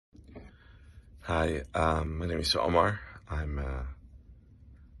Hi, my name is Omar. I'm a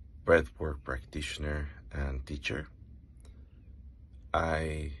breathwork practitioner and teacher.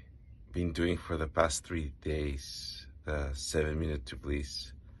 I've been doing for the past 3 days the 7 minute to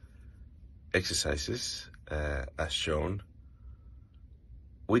bliss exercises as shown.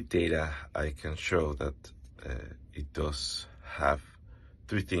 With data, I can show that it does have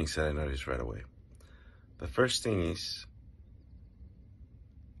three things that I noticed right away. The first thing is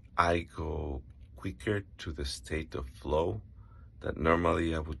I go quicker to the state of flow that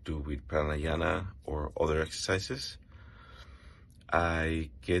normally I would do with pranayama or other exercises.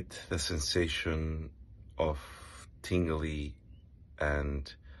 I get the sensation of tingly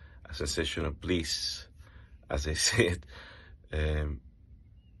and a sensation of bliss, as I said,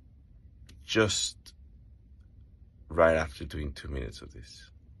 just right after doing 2 minutes of this,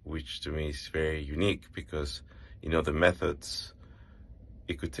 which to me is very unique because in other methods,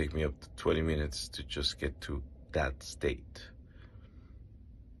 it could take me up to 20 minutes to just get to that state.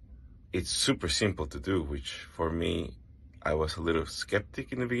 It's super simple to do, which for me, I was a little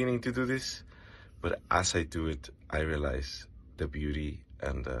skeptic in the beginning to do this, but as I do it, I realize the beauty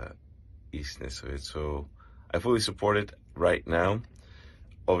and the easiness of it. So I fully support it right now.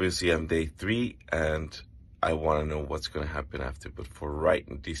 Obviously, I'm day 3 and I want to know what's going to happen after. But for right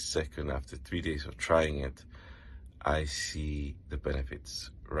in this second, after 3 days of trying it, I see the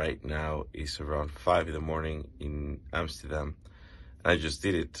benefits. Right now it's around 5 in the morning in Amsterdam. I just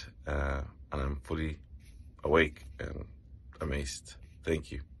did it and I'm fully awake and amazed.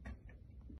 Thank you.